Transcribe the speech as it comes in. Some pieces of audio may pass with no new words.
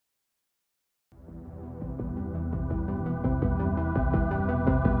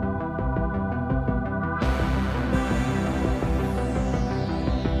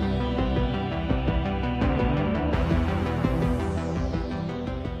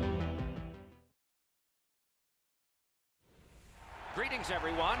Greetings,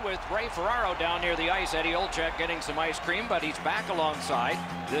 everyone, with Ray Ferraro down near the ice. Eddie Olczyk getting some ice cream, but he's back alongside.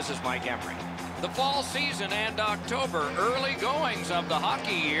 This is Mike Emery. The fall season and October, early goings of the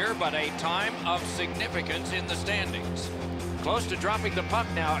hockey year, but a time of significance in the standings. Close to dropping the puck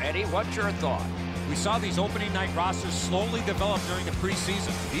now, Eddie. What's your thought? We saw these opening night rosters slowly develop during the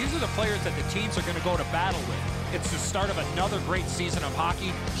preseason. These are the players that the teams are going to go to battle with. It's the start of another great season of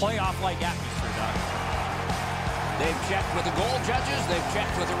hockey, playoff-like atmosphere, Doug. They've checked with the goal judges, they've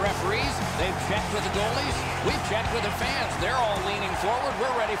checked with the referees, they've checked with the goalies, we've checked with the fans. They're all leaning forward.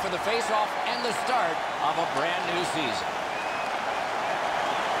 We're ready for the face-off and the start of a brand new season.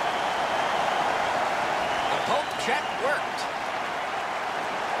 The poke check worked.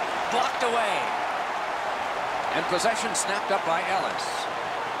 Blocked away. And possession snapped up by Ellis.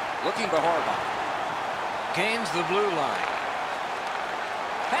 Looking to Horvath. Gains the blue line.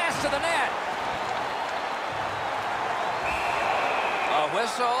 Pass to the net. A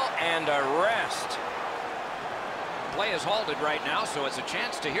whistle and a rest. Play is halted right now, so it's a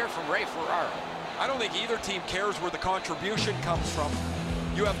chance to hear from Ray Ferraro. I don't think either team cares where the contribution comes from.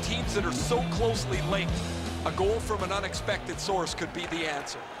 You have teams that are so closely linked. A goal from an unexpected source could be the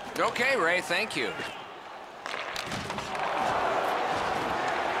answer. Okay, Ray, thank you.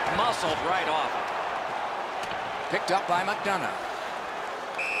 Muscled right off. Picked up by McDonough.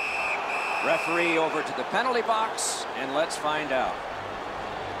 Referee over to the penalty box, and let's find out.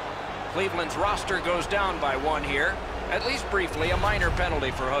 Cleveland's roster goes down by one here. At least briefly, a minor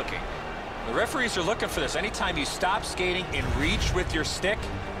penalty for hooking. The referees are looking for this. Anytime you stop skating and reach with your stick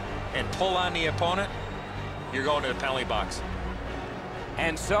and pull on the opponent, you're going to the penalty box.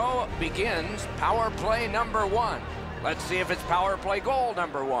 And so begins power play number one. Let's see if it's power play goal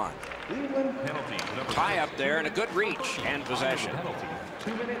number one. Tie up there and a good reach and possession.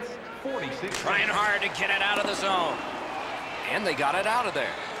 2 minutes, 46. Trying hard to get it out of the zone. And they got it out of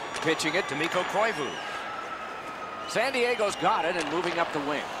there. Pitching it to Mikko Koivu. San Diego's got it and moving up the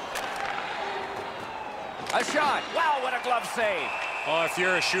wing. A shot. Wow, what a glove save. Oh, if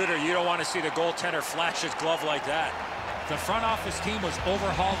you're a shooter, you don't want to see the goaltender flash his glove like that. The front office team was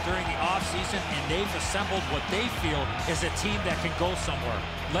overhauled during the offseason, and they've assembled what they feel is a team that can go somewhere.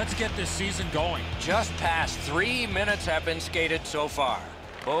 Let's get this season going. Just past 3 minutes have been skated so far.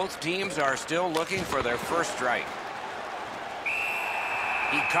 Both teams are still looking for their first strike.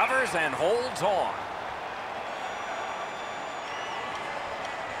 He covers and holds on.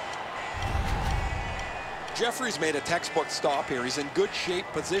 Jeffrey's made a textbook stop here. He's in good shape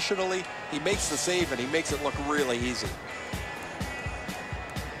positionally. He makes the save, and he makes it look really easy.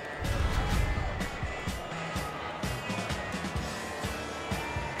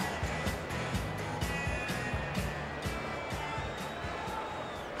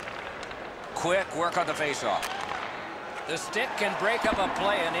 Quick work on the faceoff. The stick can break up a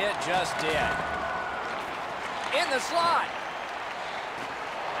play, and it just did. In the slot.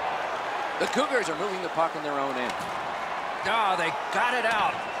 The Cougars are moving the puck in their own end. Oh, they got it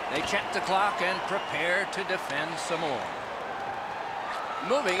out. They check the clock and prepare to defend some more.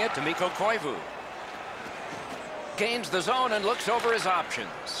 Moving it to Mikko Koivu. Gains the zone and looks over his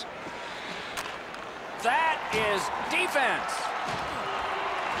options. That is defense.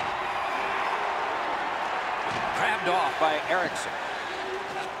 Grabbed off by Eriksson.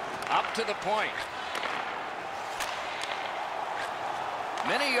 Up to the point.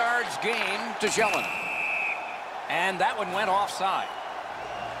 Many yards gained to Jelen. And that one went offside.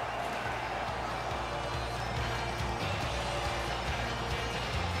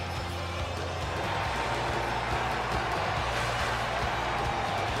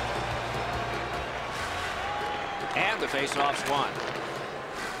 And the faceoff's won.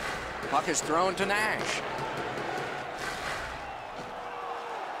 Puck is thrown to Nash.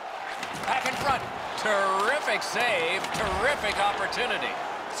 Back in front. Terrific save. Terrific opportunity.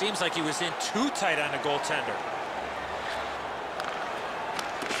 Seems like he was in too tight on the goaltender.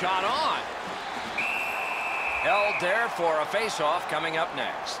 Shot on. Held there for a face-off coming up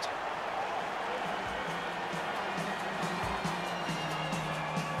next.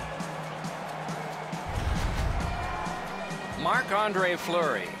 Marc-Andre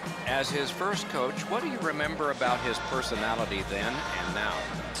Fleury, as his first coach, what do you remember about his personality then and now?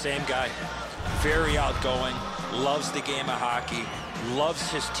 Same guy. Very outgoing, loves the game of hockey,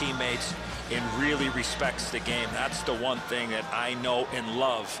 loves his teammates, and really respects the game. That's the one thing that I know and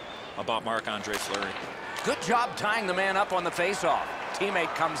love about Marc-Andre Fleury. Good job tying the man up on the faceoff.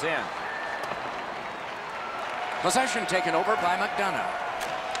 Teammate comes in. Possession taken over by McDonough.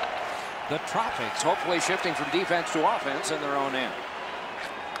 The Tropics hopefully shifting from defense to offense in their own end.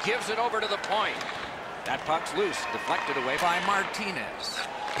 Gives it over to the point. That puck's loose, deflected away by Martinez.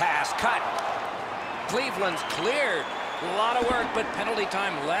 Pass cut. Cleveland's cleared. A lot of work, but penalty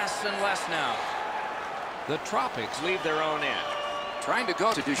time less and less now. The Tropics leave their own end. Trying to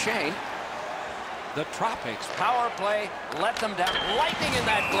go to Duchesne. The Tropics power play let them down. Lightning in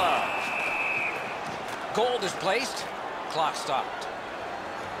that glove. Goal is placed. Clock stopped.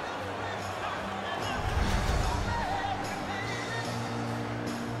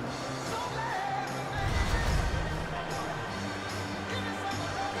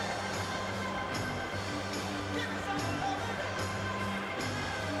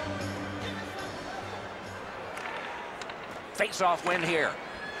 Face-off win here.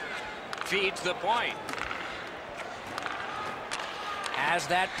 Feeds the point. Has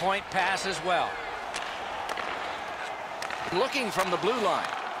that point pass as well. Looking from the blue line.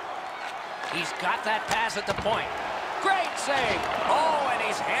 He's got that pass at the point. Great save. Oh, and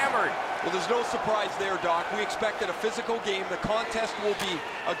he's hammered. Well, there's no surprise there, Doc. We expected a physical game. The contest will be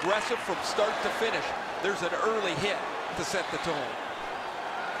aggressive from start to finish. There's an early hit to set the tone.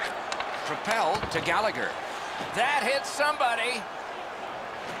 Propelled to Gallagher. That hits somebody.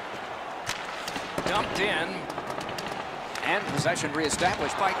 Dumped in. And possession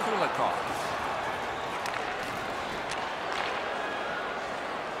reestablished by Kulikov.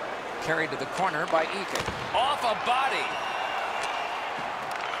 Carried to the corner by Ike. Off a body.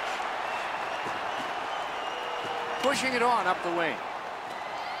 Pushing it on up the wing.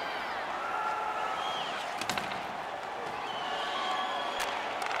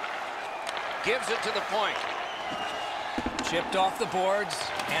 Gives it to the point. Chipped off the boards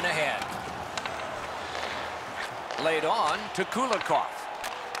and ahead. Laid on to Kulikov.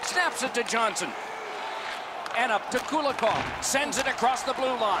 Snaps it to Johnson. And up to Kulikov. Sends it across the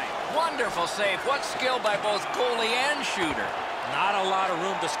blue line. Wonderful save. What skill by both goalie and shooter. Not a lot of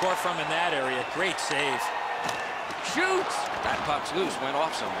room to score from in that area. Great save. Shoots. That puck's loose. Went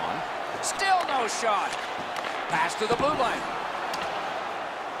off someone. Still no shot. Pass to the blue line.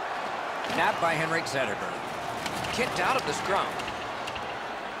 Napped by Henrik Zetterberg. Kicked out of the scrum.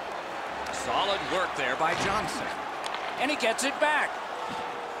 Solid work there by Johnson. And he gets it back.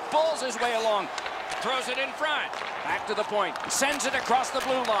 Pulls his way along. Throws it in front. Back to the point. Sends it across the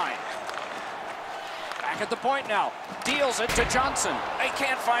blue line. Back at the point now. Deals it to Johnson. They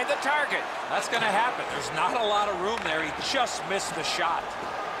can't find the target. That's going to happen. There's not a lot of room there. He just missed the shot.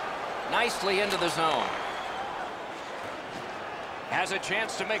 Nicely into the zone. Has a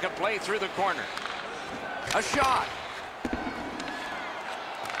chance to make a play through the corner. A shot.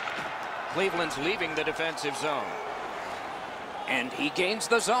 Cleveland's leaving the defensive zone. And he gains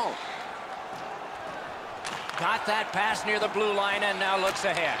the zone. Got that pass near the blue line and now looks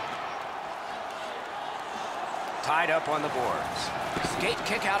ahead. Tied up on the boards. Skate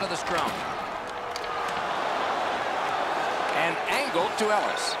kick out of the scrum. And angled to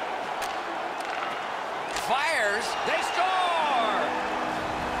Ellis. Fires. They score!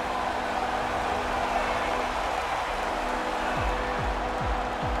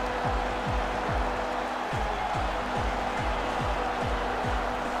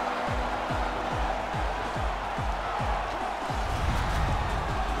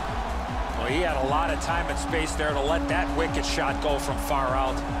 He had a lot of time and space there to let that wicked shot go from far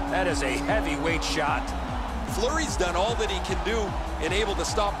out. That is a heavyweight shot. Fleury's done all that he can do and able to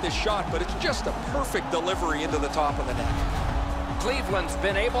stop this shot, but it's just a perfect delivery into the top of the net. Cleveland's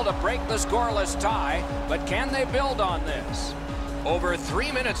been able to break the scoreless tie, but can they build on this? Over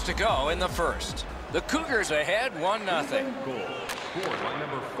 3 minutes to go in the first. The Cougars ahead 1-0. Goal scored by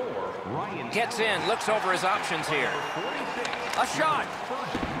number 4, Ryan. Gets in, looks over his options here. A shot.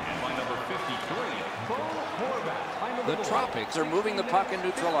 The Tropics are moving the puck in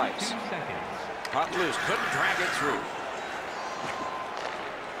neutral ice. Puck loose, couldn't drag it through.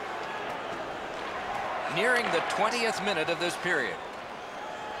 Nearing the 20th minute of this period.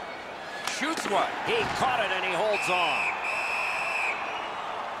 Shoots one. He caught it and he holds on.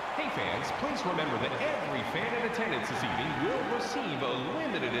 Hey fans, please remember that every fan in attendance this evening will receive a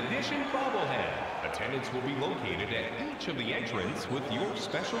limited edition bobblehead. Attendance will be located at each of the entrants with your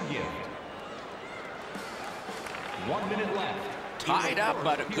special gift. 1 minute left. Tied up,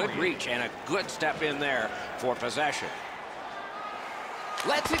 but a good reach and a good step in there for possession.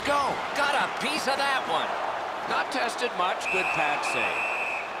 Lets it go. Got a piece of that one. Not tested much. Good pad save.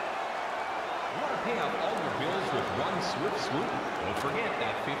 Want to pay off all your bills with one swift swoop? Don't forget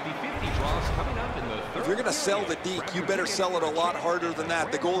that 50-50 draws coming up in the third. If you're going to sell the deke, you better sell it a lot harder than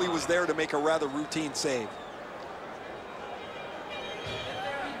that. The goalie was there to make a rather routine save.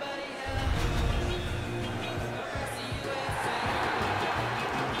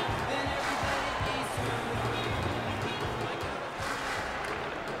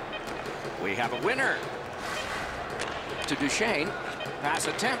 We have a winner. To Duchesne. Pass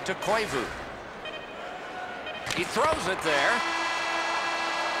attempt to Koivu. He throws it there.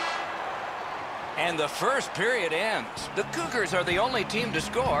 And the first period ends. The Cougars are the only team to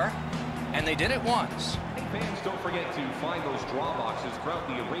score, and they did it once. Fans, don't forget to find those draw boxes throughout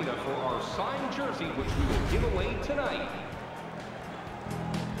the arena for our signed jersey, which we will give away tonight.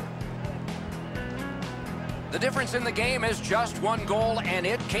 The difference in the game is just one goal, and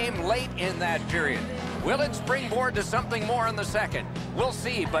it came late in that period. Will it springboard to something more in the second? We'll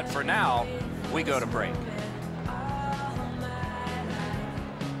see, but for now, we go to break.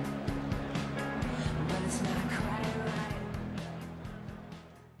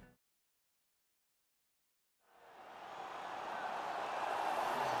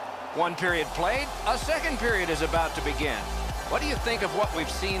 One period played, a second period is about to begin. What do you think of what we've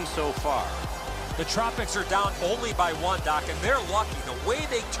seen so far? The Tropics are down only by 1, Doc, and they're lucky. The way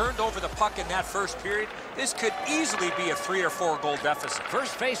they turned over the puck in that first period, this could easily be a 3 or 4 goal deficit.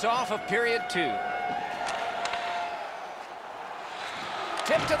 First face-off of period 2.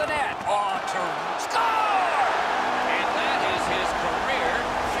 Tip to the net. Oh, to score! And that is his career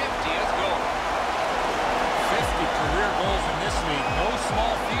 50th goal. 50 career goals in this league. No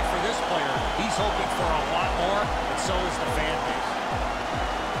small feat for this player. He's hoping for a lot more, and so is the fan base.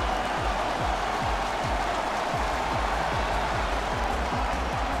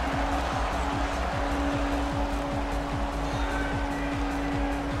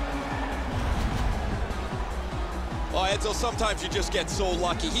 Well, Edzo, sometimes you just get so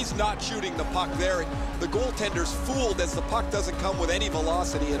lucky. He's not shooting the puck there. The goaltender's fooled as the puck doesn't come with any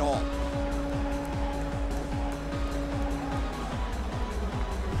velocity at all.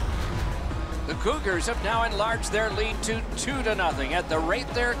 The Cougars have now enlarged their lead to 2-0. At the rate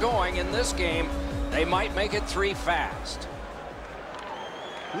they're going in this game, they might make it 3 fast.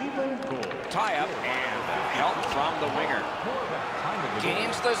 Cleveland goal. Tie-up and help from the winger.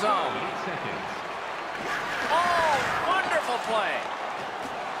 Gains the zone. 8 seconds. Oh, wonderful play.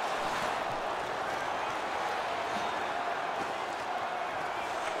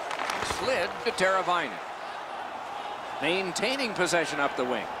 Slid to Teravainen. Maintaining possession up the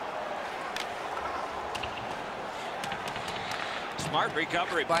wing. Smart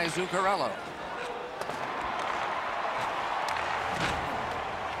recovery by Zuccarello.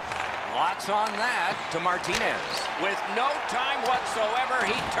 Lots on that to Martinez. With no time whatsoever,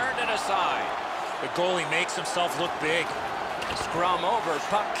 he turned it aside. The goalie makes himself look big. Scrum over,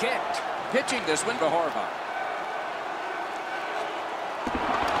 puck kicked. Pitching this one to Horvath.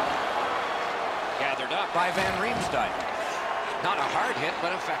 Gathered up by Van Riemsdyk. Not a hard hit,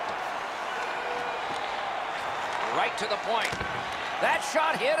 but effective. Right to the point. That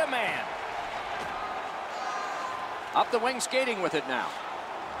shot hit a man. Up the wing, skating with it now.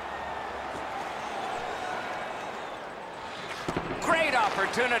 Great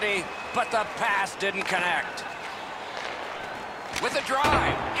opportunity, but the pass didn't connect. With a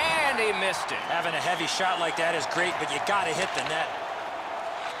drive, and he missed it. Having a heavy shot like that is great, but you got to hit the net.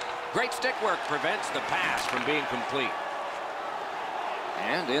 Great stick work prevents the pass from being complete.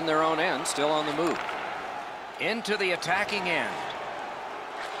 And in their own end, still on the move. Into the attacking end.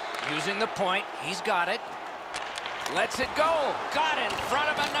 Using the point, he's got it. Lets it go. Got in front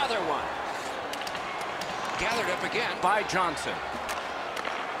of another one. Gathered up again by Johnson.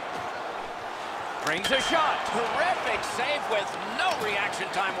 Brings a shot. Terrific save with no reaction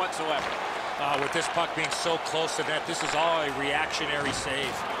time whatsoever. With this puck being so close to that, this is all a reactionary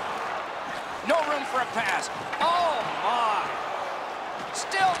save. No room for a pass. Oh, my.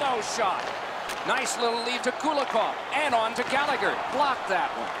 Still no shot. Nice little lead to Kulikov. And on to Gallagher. Blocked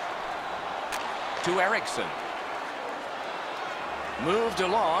that one. To Eriksson. Moved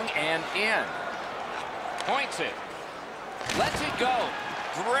along and in. Points it. Lets it go.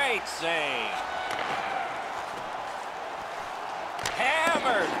 Great save.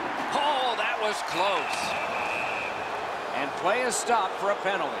 Hammered. Oh, that was close. And play is stopped for a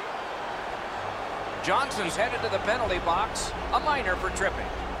penalty. Johnson's headed to the penalty box. A minor for tripping.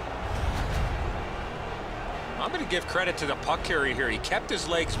 I'm going to give credit to the puck carrier here. He kept his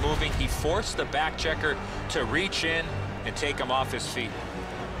legs moving. He forced the back checker to reach in and take him off his feet.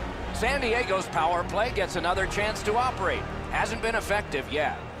 San Diego's power play gets another chance to operate. Hasn't been effective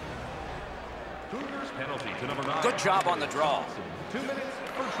yet. Cougars penalty to number 9. Good job on the draw. 2 minutes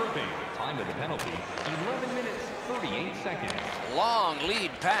for tripping. Time of the penalty, 11 minutes, 38 seconds. Long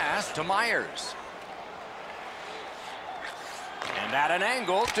lead pass to Myers. And at an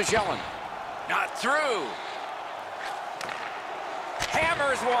angle to Schellen. Not through.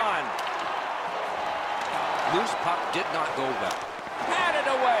 Hammers one. Loose puck did not go well. Had it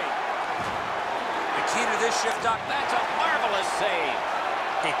away. The key to this shift, Doc. That's a marvelous save.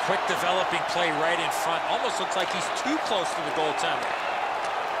 A quick developing play right in front. Almost looks like he's too close to the goaltender.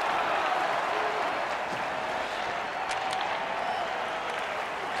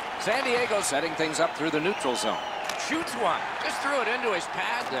 San Diego setting things up through the neutral zone. Shoots one. Just threw it into his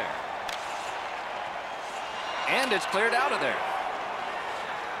pad there. And it's cleared out of there.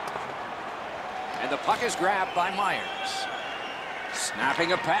 And the puck is grabbed by Myers.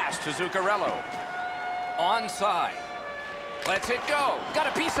 Snapping a pass to Zuccarello. Onside. Lets it go. Got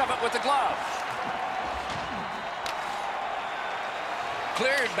a piece of it with the glove.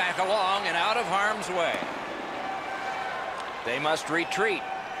 Cleared back along and out of harm's way. They must retreat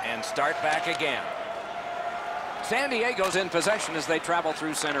and start back again. San Diego's in possession as they travel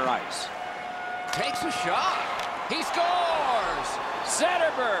through center ice. Takes a shot. He scores!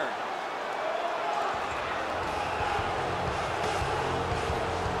 Zetterberg.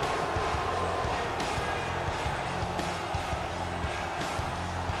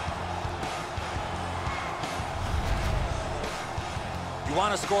 You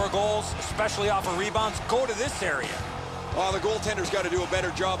want to score goals, especially off of rebounds, go to this area. Well, the goaltender's got to do a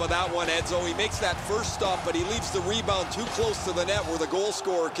better job of that one, Edzo. He makes that first stop, but he leaves the rebound too close to the net where the goal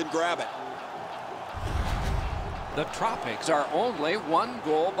scorer can grab it. The Tropics are only 1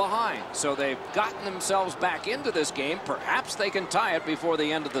 goal behind, so they've gotten themselves back into this game. Perhaps they can tie it before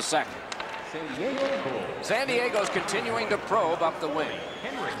the end of the second. San Diego's continuing to probe up the wing.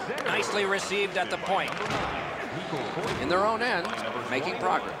 Nicely received at the point. In their own end, making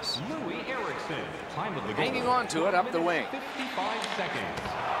progress. Hanging on to it up the wing. 55 seconds.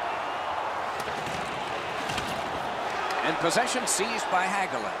 And possession seized by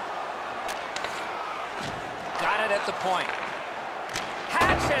Hagelin. Got it at the point.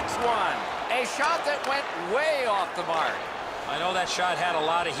 Hatchets one. A shot that went way off the mark. I know that shot had a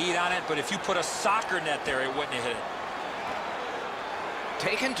lot of heat on it, but if you put a soccer net there, it wouldn't have hit it.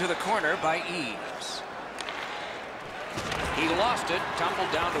 Taken to the corner by Eves. He lost it,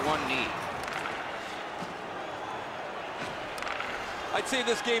 tumbled down to one knee. I'd say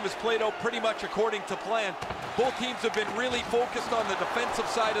this game is played out pretty much according to plan. Both teams have been really focused on the defensive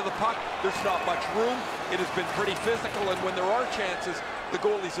side of the puck. There's not much room. It has been pretty physical, and when there are chances, the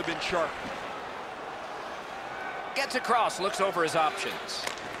goalies have been sharp. Gets across, looks over his options.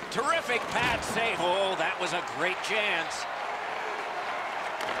 Terrific pad save. Oh, that was a great chance.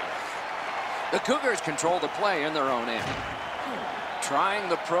 The Cougars control the play in their own end. Trying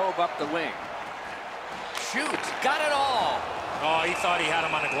the probe up the wing. Shoots, got it all. Oh, he thought he had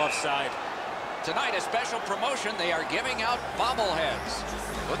him on the glove side. Tonight, a special promotion. They are giving out bobbleheads.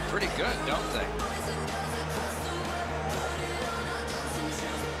 Look pretty good, don't they?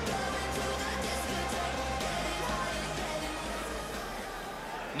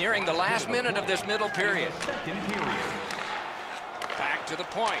 Nearing the last minute of this middle period. Back to the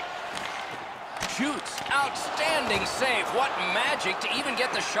point. Shoots. Outstanding save. What magic to even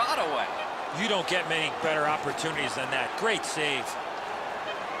get the shot away. You don't get many better opportunities than that. Great save.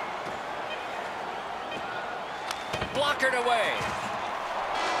 Blockered away.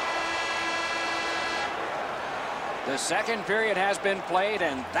 The second period has been played,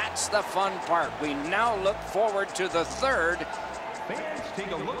 and that's the fun part. We now look forward to the third. Fans,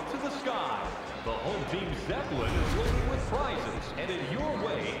 take a look to the sky. The home team Zeppelin is loaded with prizes, headed your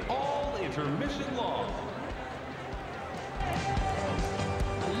way all intermission long.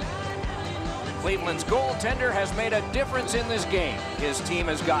 Cleveland's goaltender has made a difference in this game. His team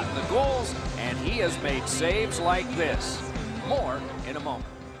has gotten the goals, and he has made saves like this. More in a moment.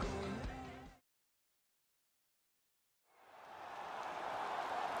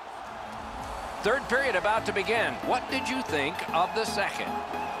 Third period about to begin. What did you think of the second?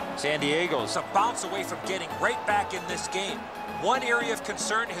 San Diego's a bounce away from getting right back in this game. One area of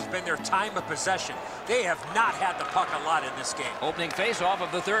concern has been their time of possession. They have not had the puck a lot in this game. Opening faceoff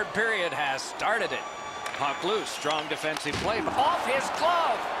of the third period has started it. Puck loose, strong defensive play. Off his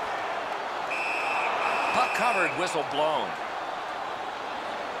glove! Puck covered, whistle blown.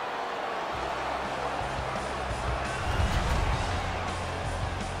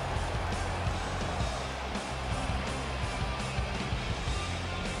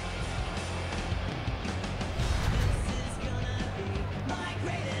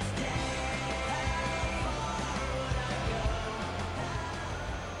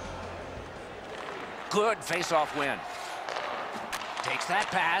 Good face-off win. Takes that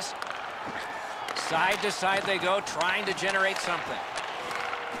pass. Side to side they go, trying to generate something.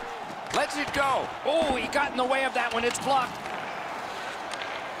 Lets it go. Oh, he got in the way of that one. It's blocked.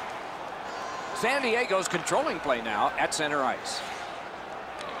 San Diego's controlling play now at center ice.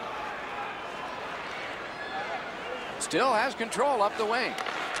 Still has control up the wing.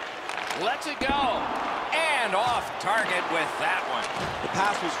 Lets it go. And off target with that one. The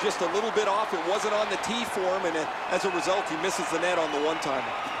pass was just a little bit off. It wasn't on the tee for him, and as a result, he misses the net on the one-timer.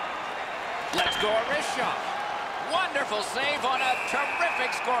 Let's go a wrist shot. Wonderful save on a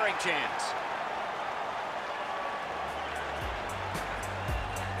terrific scoring chance.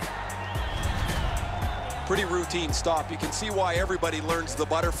 Pretty routine stop. You can see why everybody learns the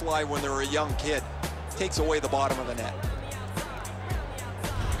butterfly when they're a young kid. Takes away the bottom of the net.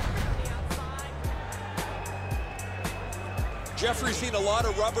 Jeffrey's seen a lot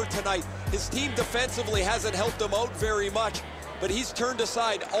of rubber tonight. His team defensively hasn't helped him out very much, but he's turned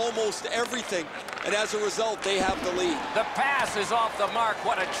aside almost everything, and as a result, they have the lead. The pass is off the mark.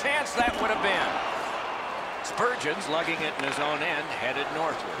 What a chance that would have been. Spurgeon's lugging it in his own end, headed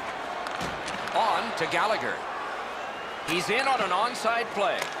northward. On to Gallagher. He's in on an onside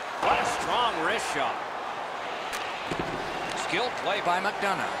play. What a strong wrist shot. Skilled play by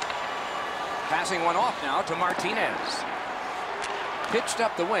McDonough. Passing one off now to Martinez. Pitched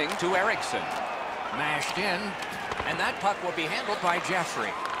up the wing to Erickson. Mashed in, and that puck will be handled by Jeffrey.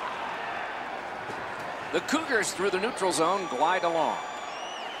 The Cougars through the neutral zone glide along.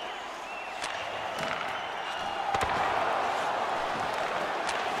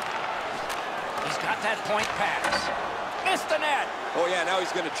 He's got that point pass. Missed the net. Oh yeah, now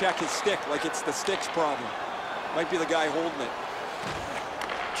he's going to check his stick like it's the stick's problem. Might be the guy holding it.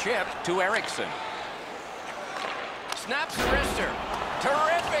 Chip to Erickson. Snaps the wrister.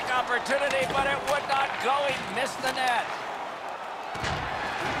 Terrific opportunity, but it would not go. He missed the net.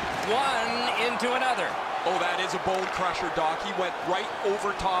 One into another. Oh, that is a bone crusher, Doc. He went right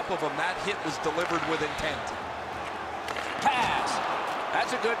over top of him. That hit was delivered with intent. Pass.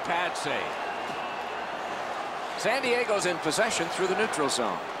 That's a good pad save. San Diego's in possession through the neutral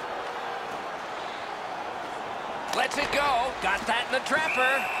zone. Lets it go. Got that in the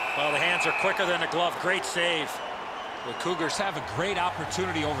trapper. Well, the hands are quicker than the glove. Great save. The Cougars have a great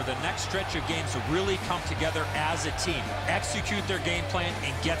opportunity over the next stretch of games to really come together as a team, execute their game plan,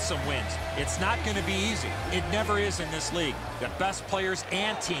 and get some wins. It's not going to be easy. It never is in this league. The best players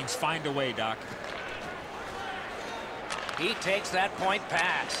and teams find a way, Doc. He takes that point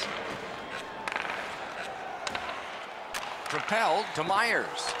pass. Propelled to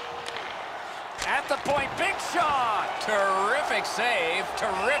Myers. At the point, big shot. Terrific save,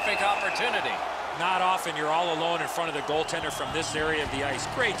 terrific opportunity. Not often you're all alone in front of the goaltender from this area of the ice.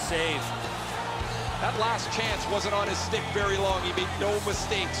 Great save. That last chance wasn't on his stick very long. He made no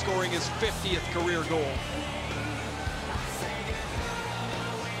mistake scoring his 50th career goal.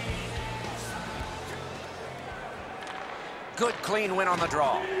 Good clean win on the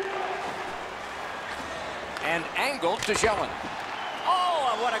draw. And angled to Jelen.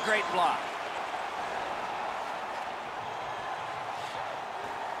 Oh, what a great block.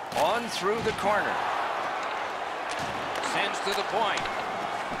 On through the corner. Sends to the point.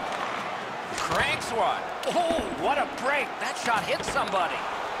 Cranks one. Oh, what a break. That shot hit somebody.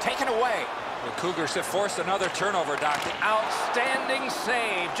 Taken away. The Cougars have forced another turnover, Doctor. Outstanding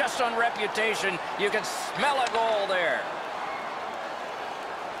save. Just on reputation, you can smell a goal there.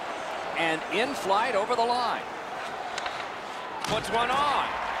 And in flight over the line. Puts one on.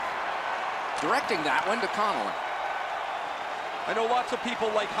 Directing that one to Connolly. I know lots of people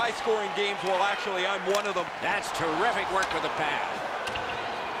like high-scoring games. Well, actually, I'm one of them. That's terrific work with the pad.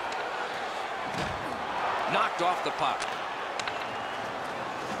 Knocked off the puck.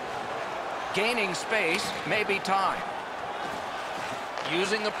 Gaining space, maybe time.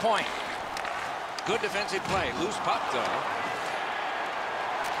 Using the point. Good defensive play. Loose puck, though.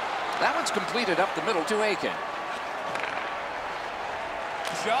 That one's completed up the middle to Aiken.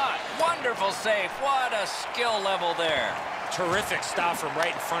 Shot. Wonderful save. What a skill level there. Terrific stop from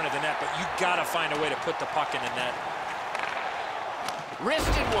right in front of the net, but you got to find a way to put the puck in the net.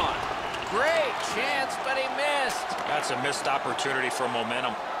 Wristed one. Great chance, but he missed. That's a missed opportunity for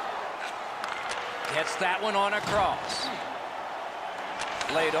momentum. Gets that one on a cross.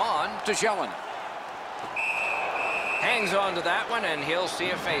 Laid on to Jelen. Hangs on to that one, and he'll see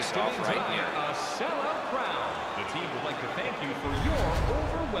a face-off right here. A sellout crowd. The team would like to thank you for your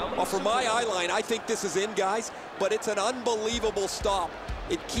overwhelming Well, for my eye line, I think this is in, guys, but it's an unbelievable stop.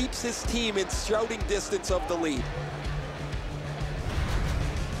 It keeps his team in shouting distance of the lead.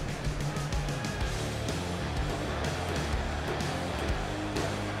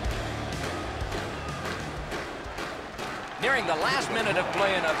 Nearing the last minute of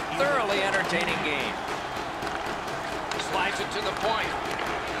play in a thoroughly entertaining game. Slides it to the point.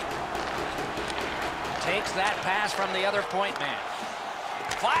 Takes that pass from the other point man.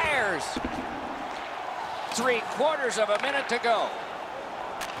 Fires. 3/4 of a minute to go.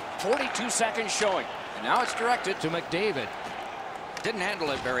 42 seconds showing. And now it's directed to McDavid. Didn't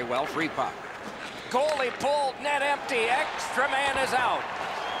handle it very well. Free puck. Goalie pulled, net empty. Extra man is out.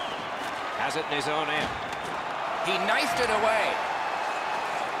 Has it in his own end. He knifed it away.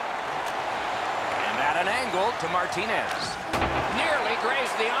 And at an angle to Martinez. Nearly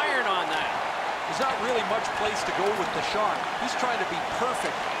grazed the iron on that. There's not really much place to go with the shot. He's trying to be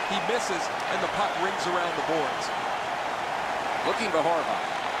perfect. He misses, and the puck rings around the boards. Looking to Horvath.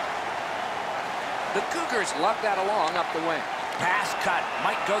 The Cougars lug that along up the wing. Pass cut.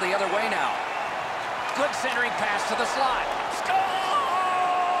 Might go the other way now. Good centering pass to the slot.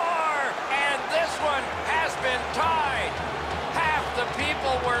 Score! And this one has been tied. Half the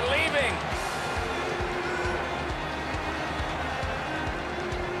people were leaving.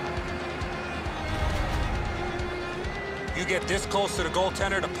 You get this close to the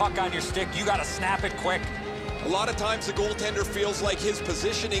goaltender, the puck on your stick, you got to snap it quick. A lot of times the goaltender feels like his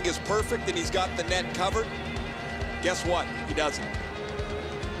positioning is perfect and he's got the net covered. Guess what? He doesn't.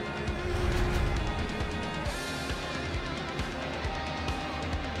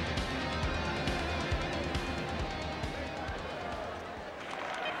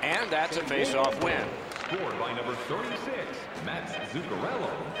 And that's a face-off win. Scored by number 36, Max Zuccarello.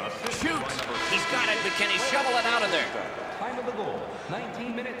 Shoots. He's got it, but can he shovel it out of there? Time of the goal,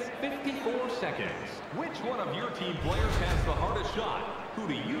 19 minutes, 54 seconds. Which one of your team players has the hardest shot? Who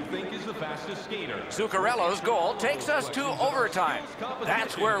do you think is the fastest skater? Zuccarello's goal takes us to overtime.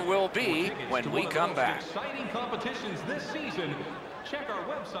 That's where we'll be when we come back. Exciting competitions this season. Check our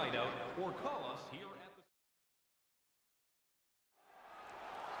website out or call us here at the...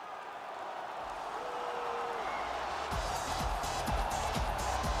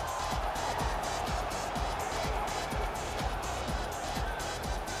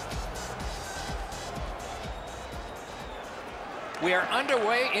 We are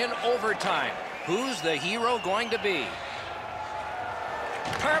underway in overtime. Who's the hero going to be?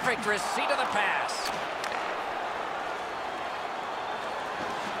 Perfect receipt of the pass.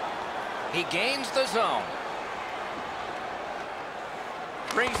 He gains the zone.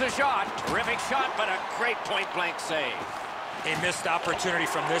 Brings the shot. Terrific shot, but a great point-blank save. A missed opportunity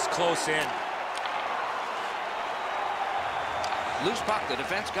from this close in. Loose puck. The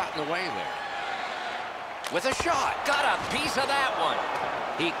defense got in the way there. With a shot. Got a piece of that one.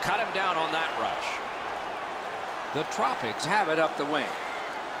 He cut him down on that rush. The Tropics have it up the wing.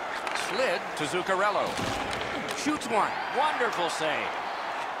 Slid to Zuccarello. Shoots one. Wonderful save.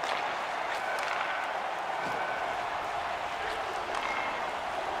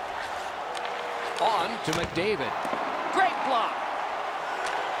 On to McDavid. Great block.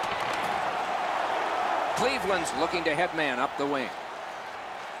 Cleveland's looking to head man up the wing.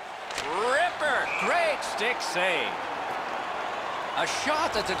 Ripper. Great stick save. A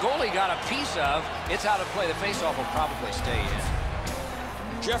shot that the goalie got a piece of. It's out of play. The faceoff will probably stay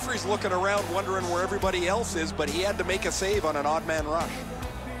in. Jeffrey's looking around wondering where everybody else is, but he had to make a save on an odd man rush.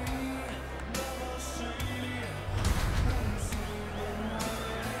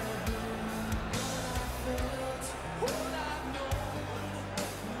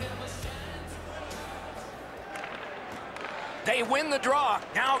 They win the draw.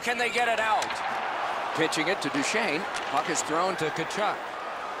 Now can they get it out? Pitching it to Duchesne. Puck is thrown to Tkachuk.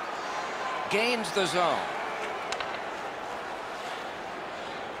 Gains the zone.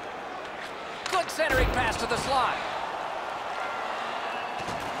 Good centering pass to the slot.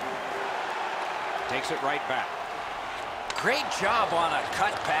 Takes it right back. Great job on a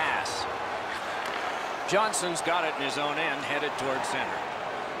cut pass. Johnson's got it in his own end, headed towards center.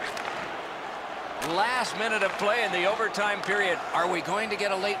 Last minute of play in the overtime period. Are we going to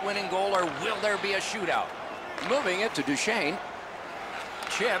get a late winning goal, or will there be a shootout? Moving it to Duchesne.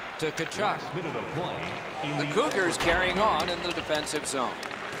 Chip to Tkachuk. The Cougars carrying on in the defensive zone.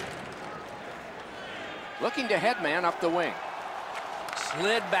 Looking to head man up the wing.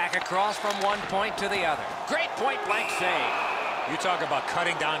 Slid back across from one point to the other. Great point blank save. You talk about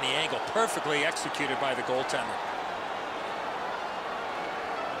cutting down the angle. Perfectly executed by the goaltender.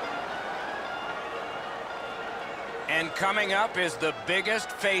 And coming up is the biggest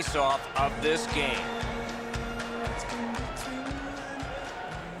face-off of this game.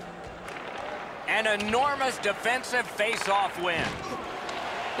 An enormous defensive face-off win.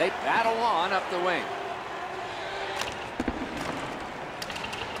 They battle on up the wing.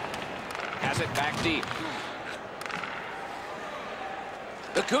 Has it back deep.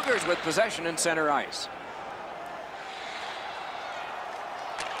 The Cougars with possession in center ice.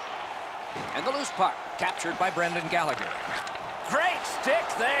 And the loose puck captured by Brendan Gallagher. Great stick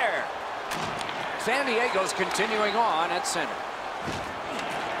there. San Diego's continuing on at center.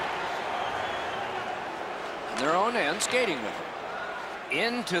 And their own end skating with it.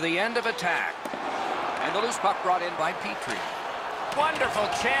 Into the end of attack. And the loose puck brought in by Petrie. Wonderful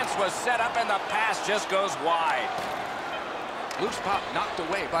chance was set up and the pass just goes wide. Loose puck knocked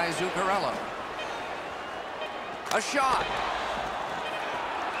away by Zuccarello. A shot.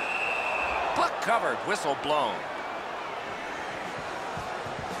 Puck covered, whistle blown.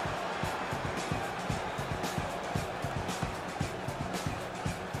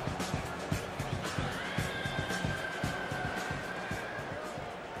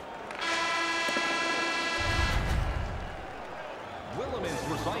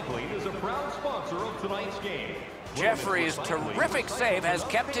 Recycling is a proud sponsor of tonight's game. Jeffrey's terrific save has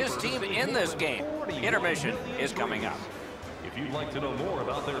kept his team in this game. Intermission is coming up. If you'd like to know more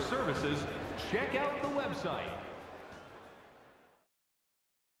about their services, check out the website.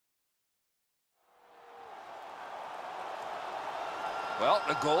 Well,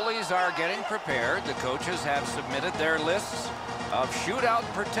 the goalies are getting prepared. The coaches have submitted their lists of shootout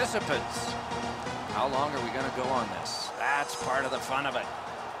participants. How long are we going to go on this? That's part of the fun of it.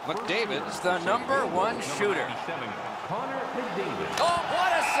 McDavid's the #1 shooter. Oh,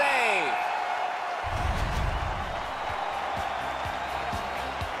 what a save!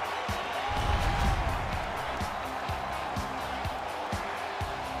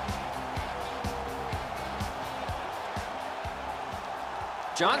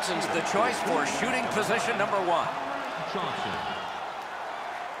 Johnson's the choice for shooting position #1. Johnson.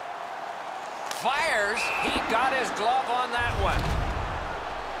 Fires. He got his glove on that one.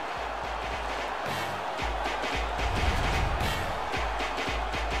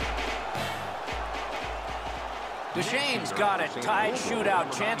 Duchesne's got it. Tied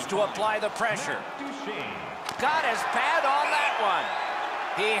shootout. Chance to apply the pressure. Got his pad on that one.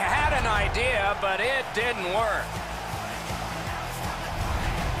 He had an idea, but it didn't work.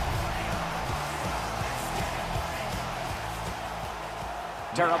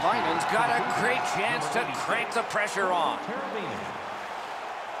 Teravainen's got a great chance to crank the pressure on.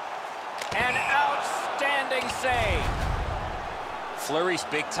 An outstanding save. Fleury's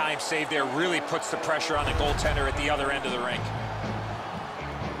big-time save there really puts the pressure on the goaltender at the other end of the rink.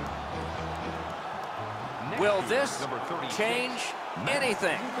 Will this change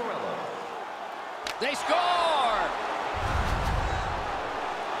anything? They score!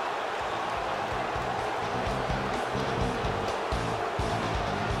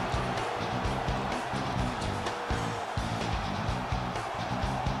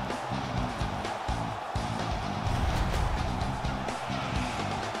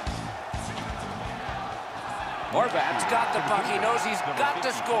 Horvat's got the puck. He knows he's got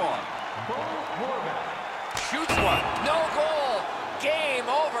to score. Shoots one. No goal. Game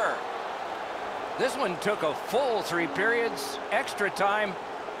over. This one took a full 3 periods, extra time,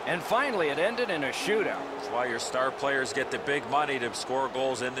 and finally it ended in a shootout. That's why your star players get the big money to score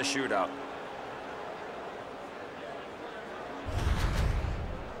goals in the shootout.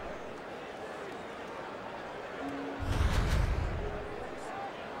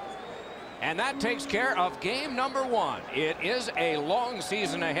 And that takes care of game #1. It is a long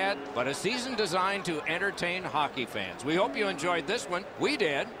season ahead, but a season designed to entertain hockey fans. We hope you enjoyed this one. We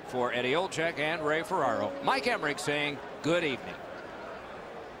did. For Eddie Olczyk and Ray Ferraro, Mike Emmerich saying good evening.